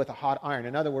as though with a hot iron.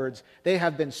 In other words, they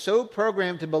have been so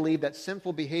programmed to believe that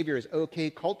sinful behavior is okay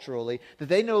culturally that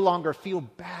they no longer feel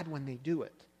bad when they do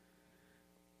it.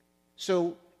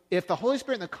 So if the Holy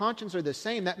Spirit and the conscience are the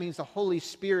same, that means the Holy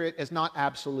Spirit is not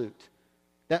absolute.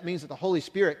 that means that the Holy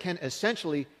Spirit can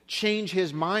essentially change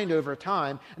his mind over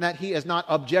time, and that he is not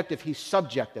objective, he's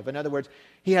subjective. In other words,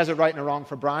 he has a right and a wrong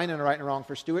for Brian, and a right and a wrong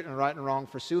for Stuart, and a right and a wrong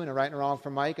for Sue, and a right and a wrong for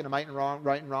Mike, and a right and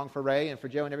wrong for Ray, and for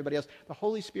Joe, and everybody else. The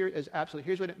Holy Spirit is absolutely,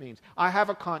 here's what it means. I have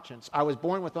a conscience. I was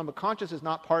born with one, but conscience is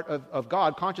not part of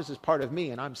God. Conscience is part of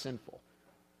me, and I'm sinful.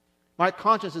 My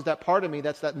conscience is that part of me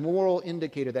that's that moral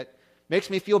indicator that makes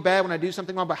me feel bad when I do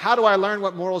something wrong. But how do I learn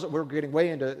what morals? We're getting way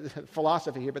into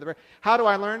philosophy here, but how do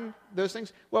I learn those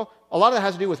things? Well, a lot of that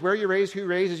has to do with where you're raised, who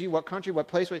raises you, what country, what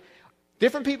place.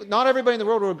 Different people, not everybody in the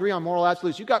world will agree on moral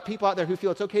absolutes. You've got people out there who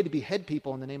feel it's okay to behead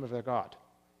people in the name of their God,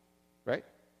 right?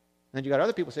 And then you got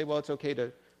other people who say, well, it's okay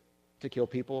to kill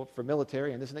people for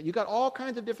military and this and that. You've got all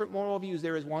kinds of different moral views.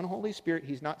 There is one Holy Spirit.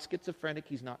 He's not schizophrenic.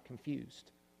 He's not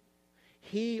confused.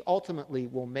 He ultimately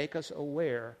will make us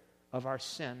aware of our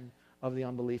sin, of the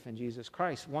unbelief in Jesus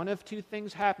Christ. One of two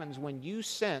things happens when you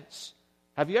sense.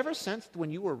 Have you ever sensed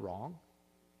when you were wrong?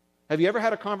 Have you ever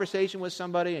had a conversation with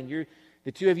somebody and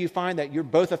the two of you find that you're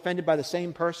both offended by the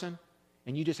same person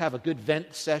and you just have a good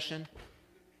vent session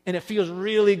and it feels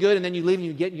really good, and then you leave and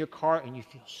you get in your car and you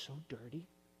feel so dirty?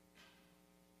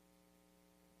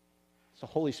 It's the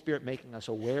Holy Spirit making us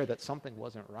aware that something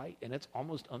wasn't right, and it's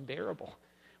almost unbearable.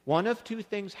 One of two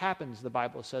things happens, the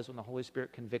Bible says, when the Holy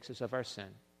Spirit convicts us of our sin.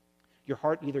 Your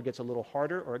heart either gets a little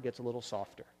harder or it gets a little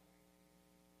softer.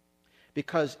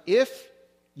 Because if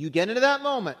you get into that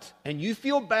moment and you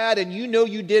feel bad and you know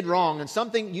you did wrong and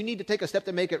something, you need to take a step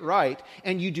to make it right,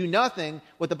 and you do nothing,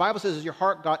 what the Bible says is your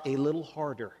heart got a little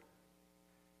harder.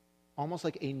 Almost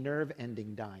like a nerve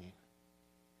ending dying.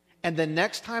 And the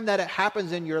next time that it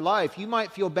happens in your life, you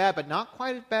might feel bad, but not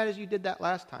quite as bad as you did that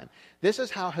last time. This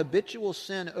is how habitual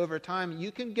sin over time,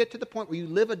 you can get to the point where you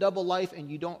live a double life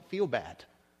and you don't feel bad.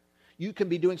 You can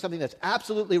be doing something that's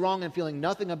absolutely wrong and feeling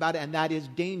nothing about it, and that is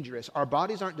dangerous. Our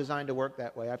bodies aren't designed to work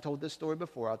that way. I've told this story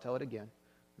before. I'll tell it again.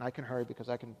 And I can hurry because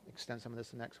I can extend some of this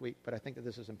the next week, but I think that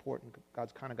this is important.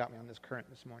 God's kind of got me on this current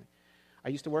this morning. I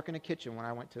used to work in a kitchen when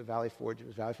I went to Valley Forge. It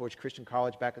was Valley Forge Christian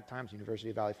College back at the time. It's University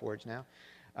of Valley Forge now.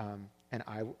 And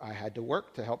I had to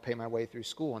work to help pay my way through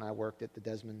school, and I worked at the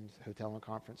Desmond Hotel and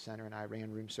Conference Center, and I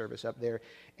ran room service up there.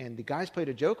 And the guys played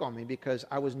a joke on me because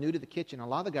I was new to the kitchen. A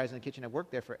lot of the guys in the kitchen had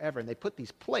worked there forever, and they put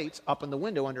these plates up in the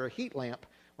window under a heat lamp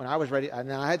when I was ready. And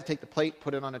then I had to take the plate,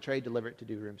 put it on a tray, deliver it to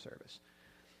do room service.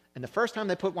 And the first time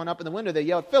they put one up in the window, they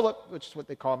yelled, "Philip," which is what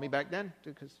they called me back then,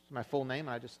 because it's my full name.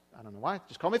 I don't know why.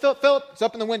 Just call me Philip. Philip, it's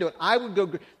up in the window. And I would go,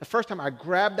 the first time I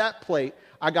grabbed that plate,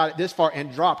 I got it this far and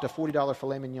dropped a $40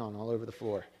 filet mignon all over the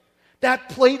floor. That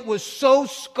plate was so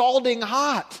scalding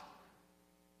hot.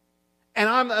 And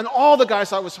all the guys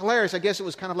thought it was hilarious. I guess it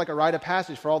was kind of like a rite of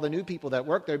passage for all the new people that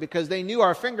worked there, because they knew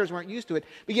our fingers weren't used to it.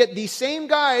 But yet these same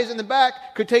guys in the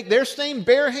back could take their same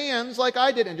bare hands like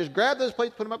I did and just grab those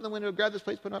plates, put them up in the window, grab those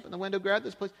plates, put them up in the window, grab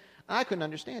this plate. I couldn't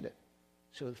understand it.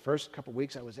 So the first couple of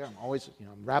weeks I was there, I'm always,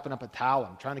 I'm wrapping up a towel.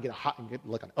 I'm trying to get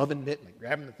like an oven mitt, and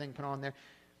grabbing the thing, put it on there.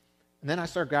 And then I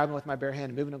started grabbing with my bare hand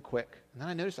and moving them quick. And then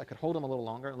I noticed I could hold them a little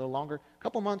longer. A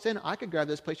couple months in, I could grab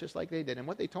this place just like they did. And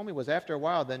what they told me was, after a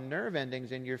while, the nerve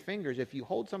endings in your fingers, if you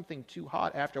hold something too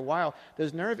hot, after a while,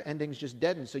 those nerve endings just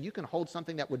deaden. So you can hold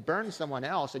something that would burn someone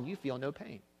else and you feel no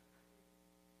pain.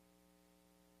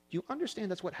 Do you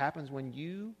understand that's what happens when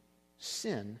you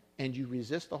sin and you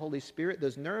resist the Holy Spirit?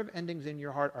 Those nerve endings in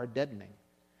your heart are deadening,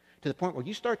 to the point where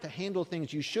you start to handle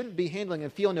things you shouldn't be handling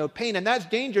and feel no pain. And that's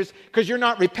dangerous, because you're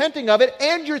not repenting of it,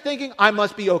 and you're thinking, I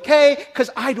must be okay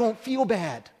because I don't feel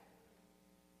bad.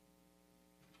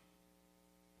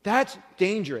 That's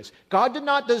dangerous. God did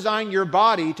not design your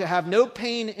body to have no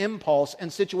pain impulse in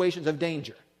situations of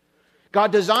danger.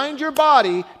 God designed your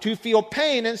body to feel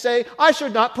pain and say, I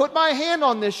should not put my hand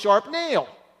on this sharp nail.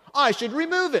 I should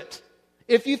remove it.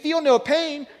 If you feel no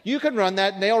pain, you can run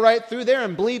that nail right through there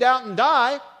and bleed out and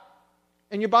die.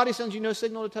 And your body sends you no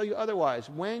signal to tell you otherwise.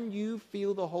 When you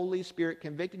feel the Holy Spirit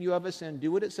convicting you of a sin, do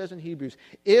what it says in Hebrews.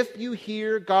 If you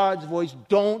hear God's voice,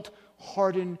 don't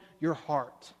harden your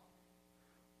heart.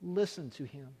 Listen to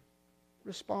Him.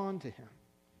 Respond to Him.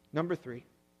 Number 3,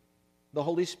 the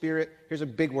Holy Spirit, here's a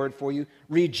big word for you,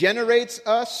 regenerates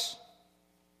us,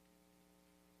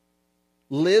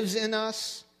 lives in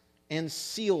us, and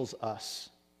seals us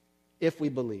if we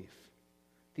believe.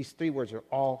 These 3 words are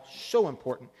all so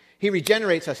important. He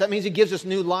regenerates us. That means He gives us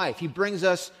new life. He brings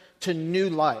us to new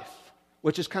life,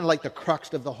 which is kind of like the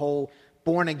crux of the whole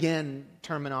born-again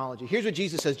terminology. Here's what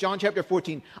Jesus says, John chapter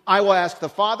 14, I will ask the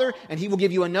Father, and He will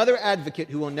give you another advocate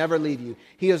who will never leave you.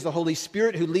 He is the Holy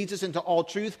Spirit who leads us into all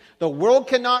truth. The world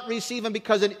cannot receive Him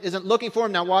because it isn't looking for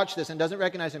Him. Now watch this, and doesn't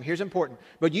recognize Him. Here's important.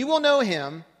 But you will know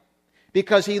Him,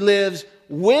 because he lives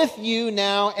with you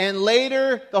now, and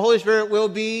later the Holy Spirit will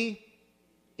be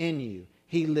in you.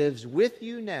 He lives with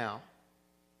you now,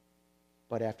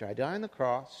 but after I die on the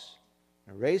cross,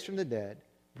 and raised from the dead,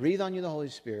 breathe on you the Holy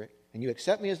Spirit, and you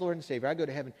accept me as Lord and Savior, I go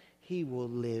to heaven, he will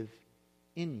live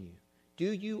in you.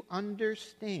 Do you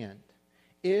understand?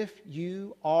 If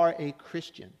you are a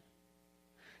Christian,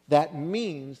 that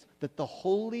means that the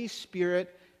Holy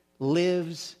Spirit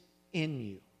lives in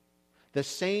you. The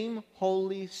same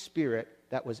Holy Spirit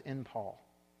that was in Paul.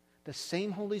 The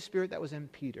same Holy Spirit that was in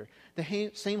Peter. The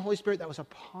same Holy Spirit that was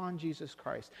upon Jesus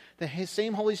Christ. The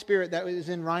same Holy Spirit that was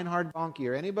in Reinhard Bonnke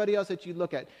or anybody else that you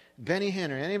look at, Benny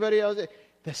Hinn or anybody else.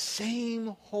 The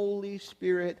same Holy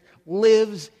Spirit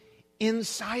lives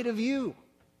inside of you.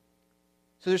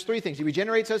 So there's three things. He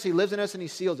regenerates us, he lives in us, and he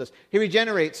seals us. He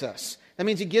regenerates us. That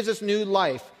means he gives us new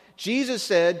life. Jesus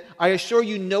said, I assure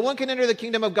you, no one can enter the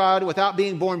kingdom of God without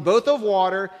being born both of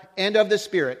water and of the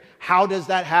Spirit. How does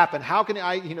that happen? How can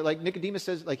I, like Nicodemus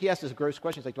says, like he asks this gross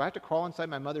question. He's like, do I have to crawl inside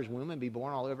my mother's womb and be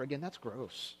born all over again? That's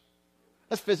gross.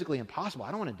 That's physically impossible.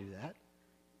 I don't want to do that.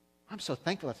 I'm so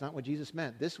thankful that's not what Jesus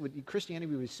meant.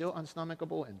 Christianity would be so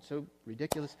unstomachable and so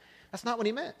ridiculous. That's not what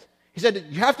he meant. He said,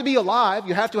 you have to be alive,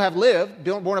 you have to have lived,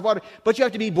 born of water, but you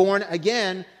have to be born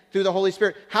again through the Holy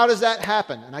Spirit. How does that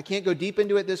happen? And I can't go deep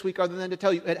into it this week other than to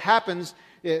tell you, it happens,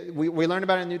 we learn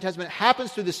about it in the New Testament, it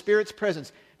happens through the Spirit's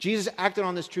presence. Jesus acted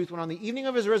on this truth when on the evening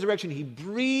of his resurrection, he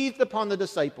breathed upon the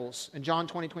disciples in John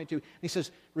 20:22. And he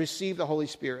says, receive the Holy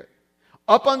Spirit.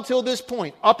 Up until this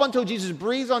point, up until Jesus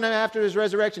breathes on them after his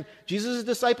resurrection, Jesus'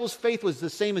 disciples' faith was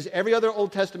the same as every other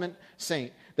Old Testament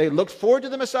saint. They looked forward to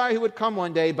the Messiah who would come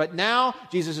one day, but now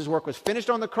Jesus' work was finished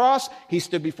on the cross. He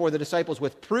stood before the disciples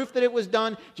with proof that it was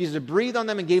done. Jesus breathed on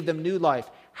them and gave them new life.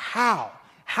 How?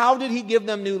 How did he give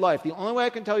them new life? The only way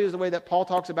I can tell you is the way that Paul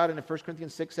talks about it in 1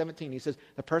 Corinthians 6:17. He says,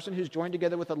 the person who's joined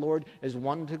together with the Lord is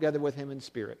one together with him in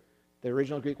spirit. The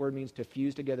original Greek word means to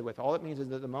fuse together with. All it means is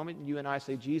that the moment you and I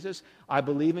say, Jesus, I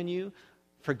believe in you,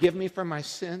 forgive me for my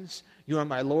sins, you are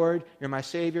my Lord, you're my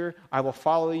Savior, I will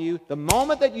follow you. The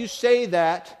moment that you say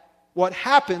that, what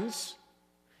happens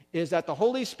is that the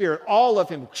Holy Spirit, all of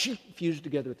him, fused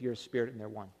together with your spirit and they're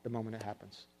one. The moment it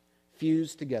happens.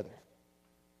 Fused together.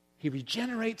 He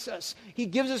regenerates us. He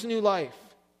gives us new life.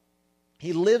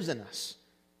 He lives in us.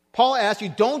 Paul asks you,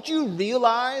 don't you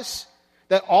realize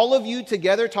that all of you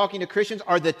together talking to Christians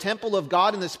are the temple of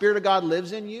God and the Spirit of God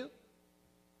lives in you?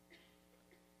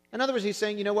 In other words, he's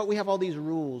saying, you know what? We have all these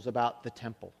rules about the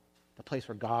temple, the place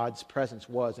where God's presence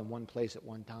was in one place at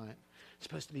one time. It's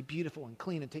supposed to be beautiful and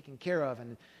clean and taken care of,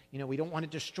 and we don't want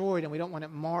it destroyed and we don't want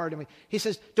it marred. He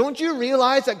says, don't you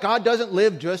realize that God doesn't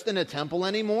live just in a temple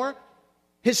anymore?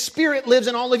 His Spirit lives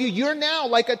in all of you. You're now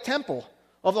like a temple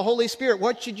of the Holy Spirit.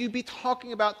 What should you be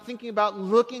talking about, thinking about,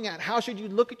 looking at? How should you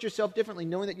look at yourself differently,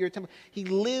 knowing that you're a temple? He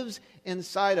lives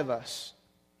inside of us.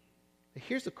 But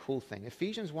here's the cool thing.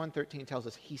 Ephesians 1:13 tells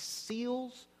us he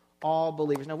seals all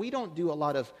believers. Now, we don't do a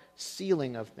lot of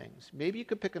sealing of things. Maybe you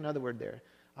could pick another word there.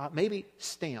 Maybe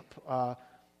stamp. Let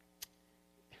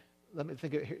me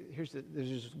think. There's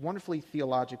this wonderfully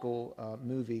theological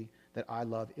movie that I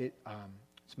love.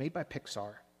 It's made by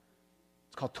Pixar.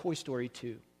 It's called Toy Story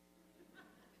 2.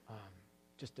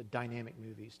 Just a dynamic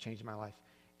movie. It's changed my life.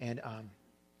 And I'm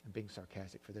being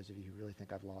sarcastic for those of you who really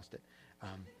think I've lost it.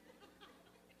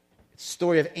 It's the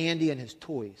story of Andy and his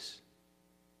toys.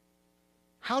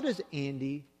 How does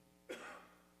Andy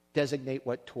designate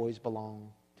what toys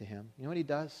belong to him? You know what he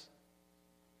does?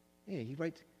 Yeah, he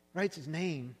writes his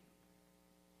name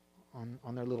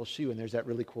on their little shoe. And there's that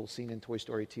really cool scene in Toy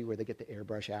Story 2 where they get the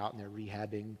airbrush out and they're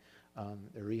rehabbing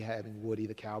Woody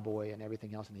the cowboy and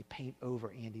everything else, and they paint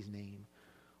over Andy's name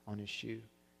on his shoe.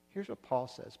 Here's what Paul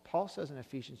says. Paul says in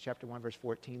Ephesians chapter 1, verse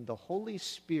 14, the Holy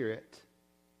Spirit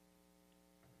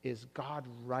is God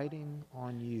writing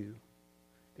on you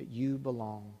that you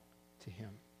belong to him.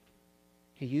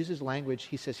 He uses language.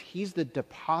 He says he's the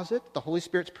deposit. The Holy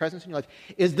Spirit's presence in your life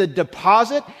is the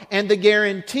deposit and the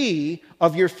guarantee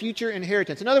of your future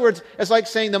inheritance. In other words, it's like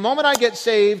saying the moment I get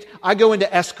saved, I go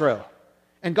into escrow.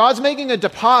 And God's making a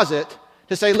deposit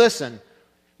to say, listen,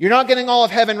 you're not getting all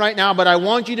of heaven right now, but I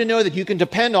want you to know that you can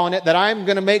depend on it, that I'm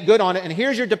going to make good on it, and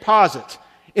here's your deposit.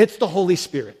 It's the Holy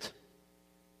Spirit.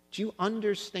 Do you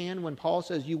understand when Paul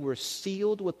says you were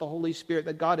sealed with the Holy Spirit,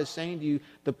 that God is saying to you,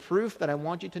 the proof that I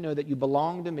want you to know that you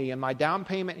belong to me and my down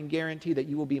payment and guarantee that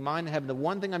you will be mine in heaven, the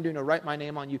one thing I'm doing to write my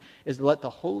name on you is to let the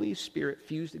Holy Spirit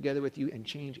fuse together with you and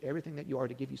change everything that you are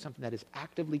to give you something that is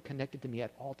actively connected to me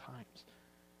at all times.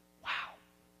 Wow.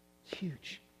 It's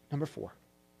huge. Number 4.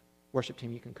 Worship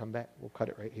team, you can come back. We'll cut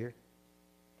it right here.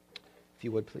 If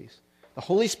you would, please. The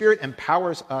Holy Spirit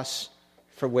empowers us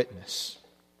for witness.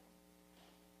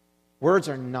 Words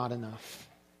are not enough.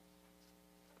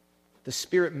 The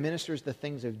Spirit ministers the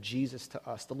things of Jesus to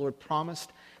us. The Lord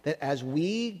promised that as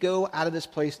we go out of this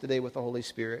place today with the Holy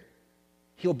Spirit,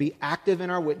 He'll be active in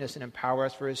our witness and empower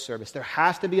us for His service. There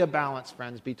has to be a balance,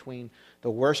 friends, between the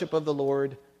worship of the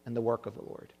Lord and the work of the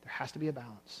Lord. There has to be a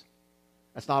balance.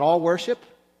 That's not all worship.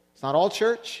 It's not all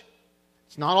church.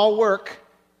 It's not all work.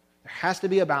 There has to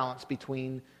be a balance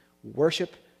between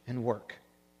worship and work.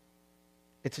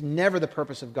 It's never the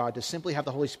purpose of God to simply have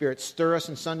the Holy Spirit stir us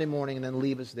on Sunday morning and then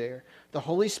leave us there. The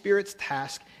Holy Spirit's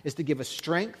task is to give us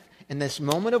strength in this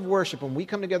moment of worship when we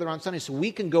come together on Sunday so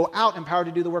we can go out empowered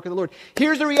to do the work of the Lord.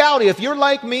 Here's the reality. If you're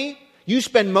like me, you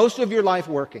spend most of your life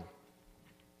working.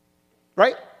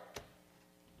 Right?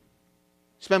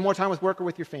 Spend more time with work or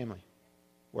with your family?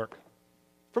 Work.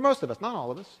 For most of us, not all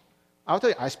of us. I'll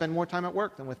tell you, I spend more time at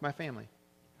work than with my family.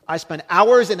 I spend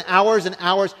hours and hours and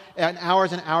hours and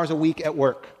hours and hours a week at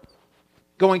work.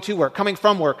 Going to work, coming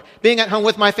from work, being at home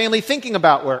with my family, thinking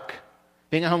about work.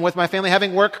 Being at home with my family,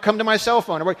 having work come to my cell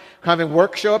phone, or having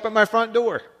work show up at my front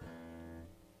door.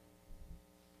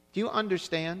 Do you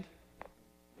understand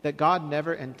that God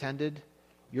never intended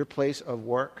your place of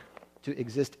work to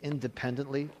exist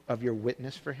independently of your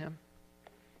witness for Him?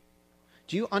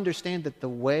 Do you understand that the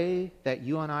way that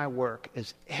you and I work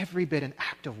is every bit an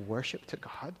act of worship to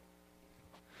God?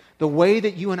 The way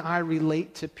that you and I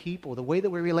relate to people, the way that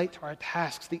we relate to our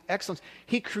tasks, the excellence.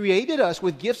 He created us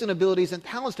with gifts and abilities and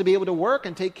talents to be able to work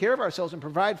and take care of ourselves and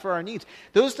provide for our needs.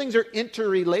 Those things are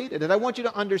interrelated. And I want you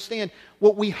to understand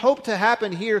what we hope to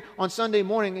happen here on Sunday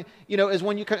morning, is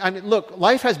when you come. I mean, look,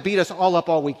 life has beat us all up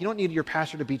all week. You don't need your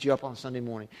pastor to beat you up on Sunday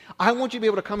morning. I want you to be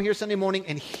able to come here Sunday morning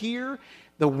and hear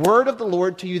the word of the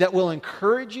Lord to you that will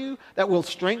encourage you, that will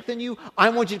strengthen you. I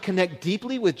want you to connect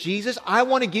deeply with Jesus. I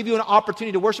want to give you an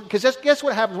opportunity to worship, because guess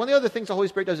what happens? One of the other things the Holy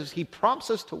Spirit does is He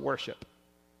prompts us to worship.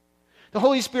 The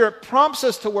Holy Spirit prompts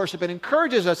us to worship and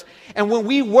encourages us. And when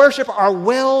we worship, our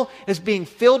well is being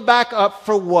filled back up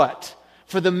for what?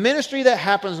 For the ministry that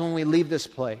happens when we leave this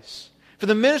place. For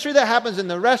the ministry that happens in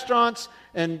the restaurants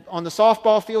and on the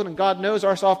softball field. And God knows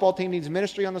our softball team needs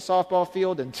ministry on the softball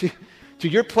field. And to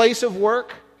your place of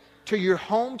work, to your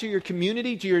home, to your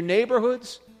community, to your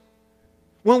neighborhoods.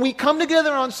 When we come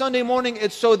together on Sunday morning,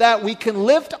 it's so that we can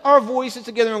lift our voices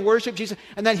together and worship Jesus,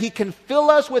 and that He can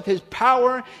fill us with His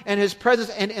power and His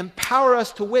presence and empower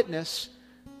us to witness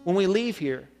when we leave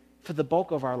here for the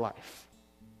bulk of our life.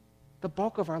 The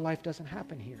bulk of our life doesn't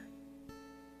happen here.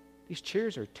 These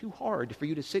chairs are too hard for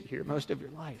you to sit here most of your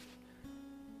life.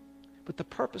 But the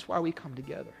purpose why we come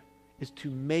together is to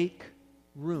make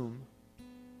room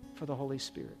for the Holy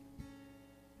Spirit.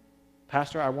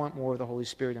 Pastor, I want more of the Holy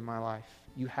Spirit in my life.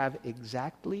 You have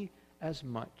exactly as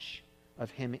much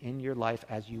of Him in your life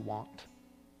as you want.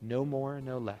 No more,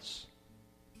 no less.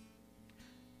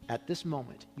 At this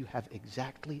moment, you have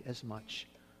exactly as much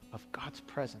of God's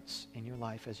presence in your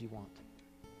life as you want.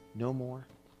 No more,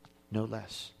 no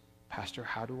less. Pastor,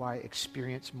 how do I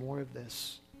experience more of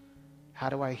this? How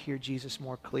do I hear Jesus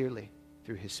more clearly?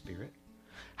 Through His Spirit.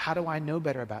 How do I know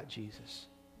better about Jesus?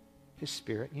 His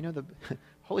Spirit. The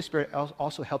Holy Spirit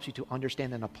also helps you to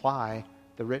understand and apply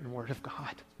the written Word of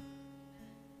God.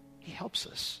 He helps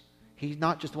us. He's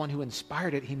not just the one who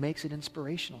inspired it. He makes it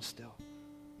inspirational still.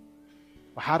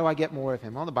 Well, how do I get more of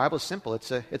Him? Well, the Bible is simple.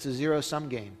 It's a zero-sum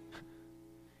game.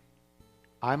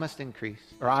 I must increase,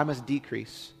 or I must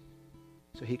decrease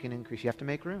so He can increase. You have to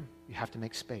make room. You have to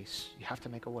make space. You have to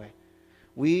make a way.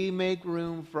 We make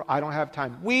room for, I don't have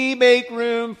time. We make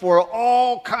room for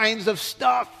all kinds of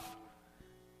stuff.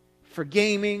 For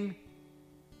gaming,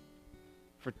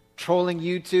 for trolling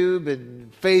YouTube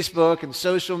and Facebook and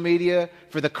social media,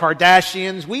 for the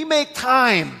Kardashians. We make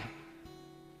time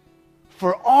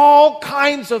for all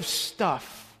kinds of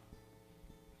stuff.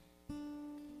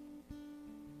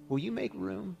 Will you make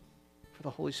room for the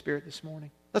Holy Spirit this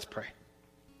morning? Let's pray.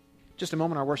 Just a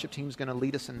moment, our worship team is going to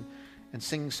lead us in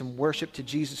singing some worship to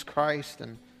Jesus Christ.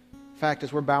 And in fact,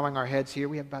 as we're bowing our heads here,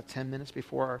 we have about 10 minutes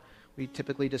before we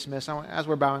typically dismiss. As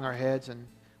we're bowing our heads and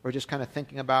we're just kind of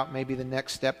thinking about maybe the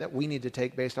next step that we need to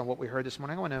take based on what we heard this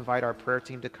morning, I want to invite our prayer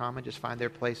team to come and just find their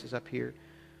places up here.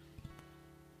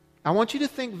 I want you to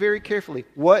think very carefully,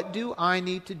 what do I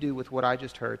need to do with what I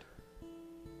just heard?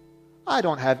 I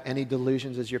don't have any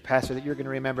delusions as your pastor that you're going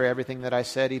to remember everything that I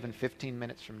said even 15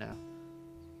 minutes from now.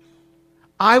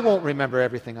 I won't remember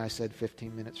everything I said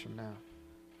 15 minutes from now.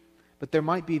 But there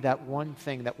might be that one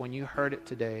thing that when you heard it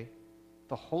today,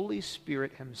 the Holy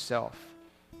Spirit Himself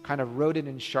kind of wrote it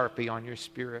in Sharpie on your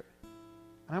spirit.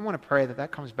 And I want to pray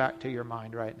that comes back to your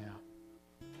mind right now.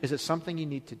 Is it something you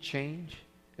need to change?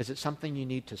 Is it something you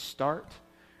need to start?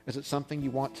 Is it something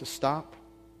you want to stop?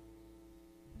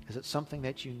 Is it something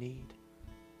that you need?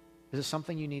 Is it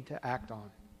something you need to act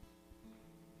on?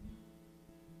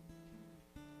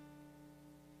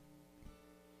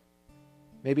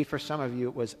 Maybe for some of you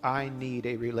it was, I need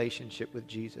a relationship with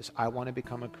Jesus. I want to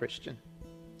become a Christian.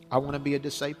 I want to be a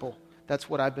disciple. That's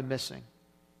what I've been missing.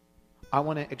 I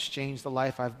want to exchange the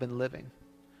life I've been living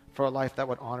for a life that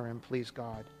would honor and please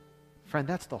God. Friend,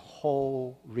 that's the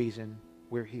whole reason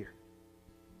we're here.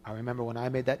 I remember when I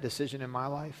made that decision in my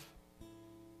life.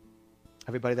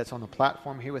 Everybody that's on the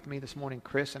platform here with me this morning,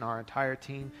 Chris and our entire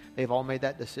team, they've all made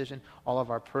that decision. All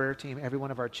of our prayer team, every one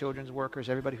of our children's workers,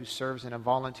 everybody who serves in a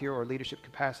volunteer or leadership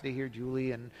capacity here,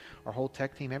 Julie and our whole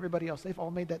tech team, everybody else, they've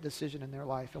all made that decision in their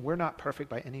life. And we're not perfect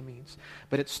by any means.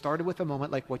 But it started with a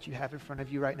moment like what you have in front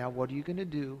of you right now. What are you going to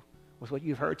do with what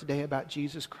you've heard today about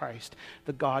Jesus Christ,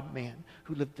 the God-man,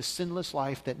 who lived the sinless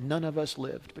life that none of us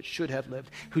lived but should have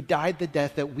lived, who died the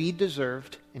death that we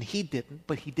deserved, and he didn't,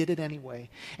 but he did it anyway.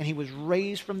 And he was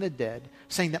raised from the dead,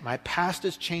 saying that my past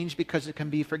has changed because it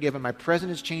can be forgiven. My present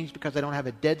has changed because I don't have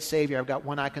a dead Savior. I've got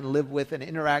one I can live with and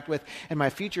interact with. And my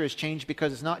future has changed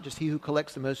because it's not just he who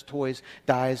collects the most toys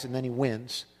dies and then he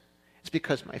wins. It's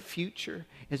because my future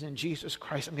is in Jesus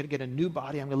Christ. I'm going to get a new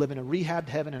body. I'm going to live in a rehabbed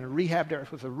heaven and a rehabbed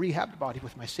earth with a rehabbed body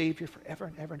with my Savior forever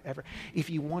and ever and ever. If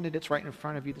you want it, it's right in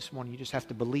front of you this morning. You just have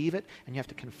to believe it, and you have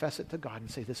to confess it to God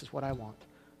and say, this is what I want.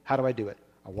 How do I do it?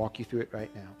 I'll walk you through it right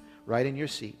now. Right in your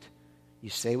seat, you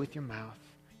say with your mouth,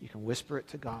 you can whisper it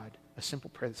to God, a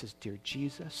simple prayer that says, Dear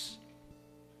Jesus,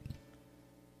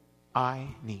 I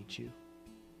need you.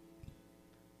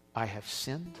 I have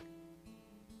sinned.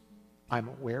 I'm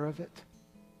aware of it.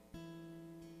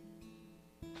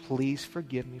 Please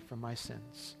forgive me for my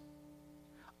sins.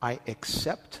 I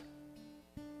accept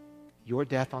your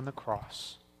death on the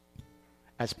cross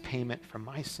as payment for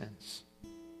my sins.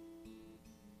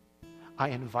 I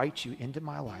invite you into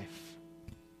my life.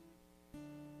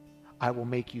 I will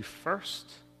make you first,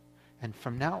 and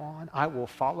from now on, I will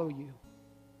follow you.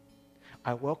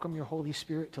 I welcome your Holy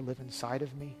Spirit to live inside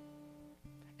of me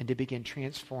and to begin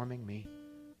transforming me.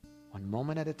 One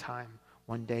moment at a time,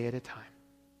 one day at a time.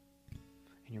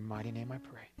 In your mighty name I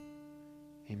pray.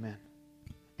 Amen.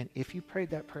 And if you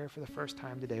prayed that prayer for the first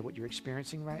time today, what you're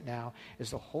experiencing right now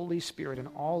is the Holy Spirit and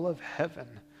all of heaven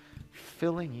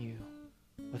filling you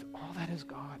with all that is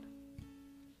God.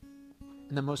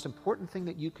 And the most important thing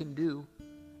that you can do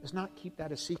is not keep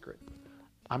that a secret.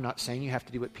 I'm not saying you have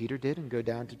to do what Peter did and go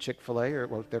down to Chick-fil-A, or,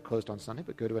 well, they're closed on Sunday,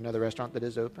 but go to another restaurant that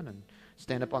is open and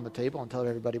stand up on the table and tell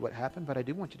everybody what happened. But I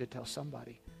do want you to tell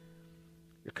somebody.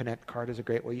 Your Connect card is a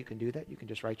great way you can do that. You can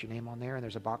just write your name on there, and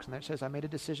there's a box in there that says, I made a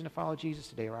decision to follow Jesus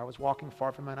today, or I was walking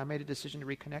far from him, and I made a decision to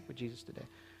reconnect with Jesus today.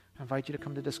 I invite you to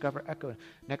come to Discover Echo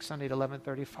next Sunday at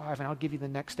 11:35, and I'll give you the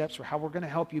next steps for how we're going to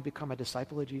help you become a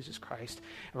disciple of Jesus Christ.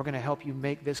 And we're going to help you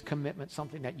make this commitment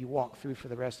something that you walk through for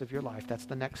the rest of your life. That's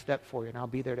the next step for you, and I'll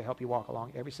be there to help you walk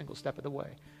along every single step of the way.